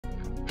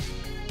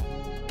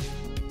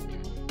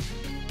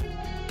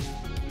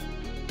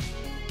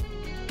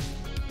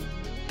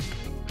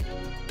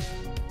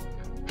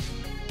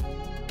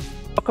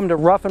Welcome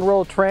to Rough and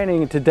Roll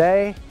Training.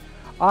 Today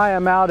I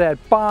am out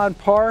at Bond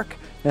Park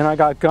and I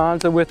got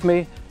Gonzo with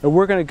me, and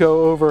we're going to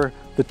go over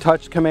the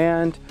touch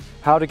command,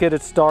 how to get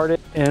it started,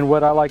 and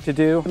what I like to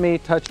do. Let me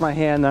touch my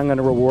hand and I'm going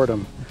to reward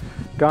him.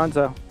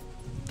 Gonzo,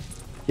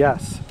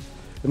 yes.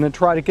 And then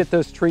try to get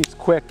those treats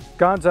quick.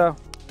 Gonzo,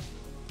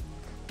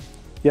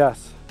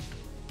 yes.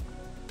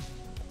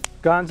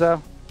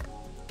 Gonzo.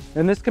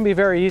 And this can be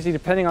very easy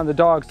depending on the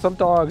dog. Some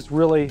dogs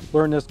really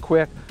learn this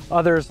quick.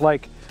 Others,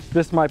 like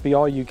this, might be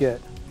all you get.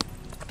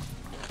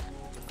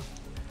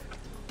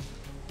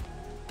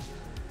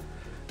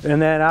 And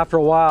then after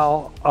a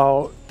while,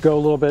 I'll go a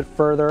little bit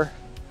further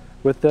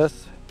with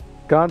this.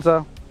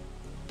 Gonzo.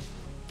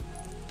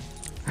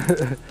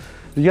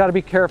 You got to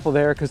be careful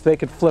there because they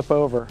could flip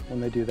over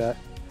when they do that.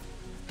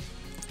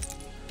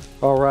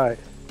 All right.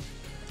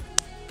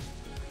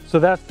 So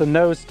that's the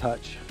nose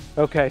touch.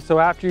 Okay, so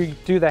after you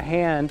do the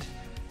hand,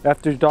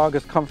 after your dog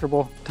is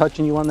comfortable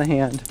touching you on the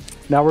hand,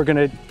 now we're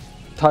going to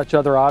touch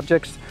other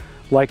objects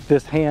like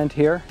this hand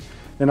here,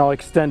 and I'll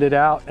extend it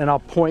out and I'll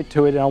point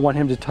to it and I want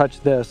him to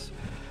touch this.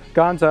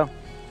 Gonzo.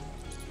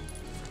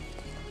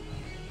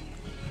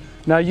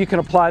 Now you can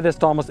apply this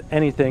to almost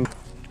anything.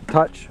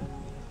 Touch,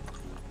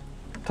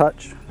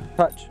 touch,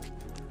 touch,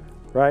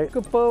 right?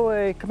 Good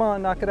boy, come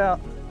on, knock it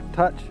out.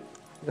 Touch,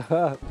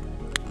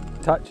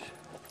 touch,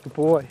 good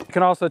boy. You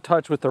can also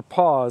touch with their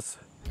paws.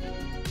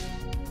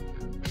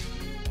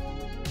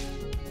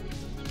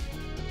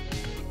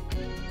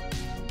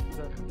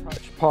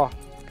 Touch, paw,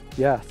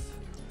 yes.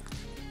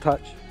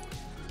 Touch,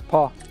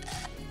 paw,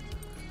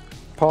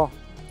 paw,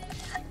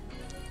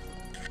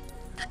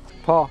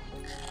 paw.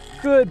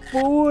 Good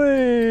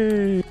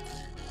boy.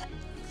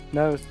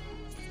 Nose.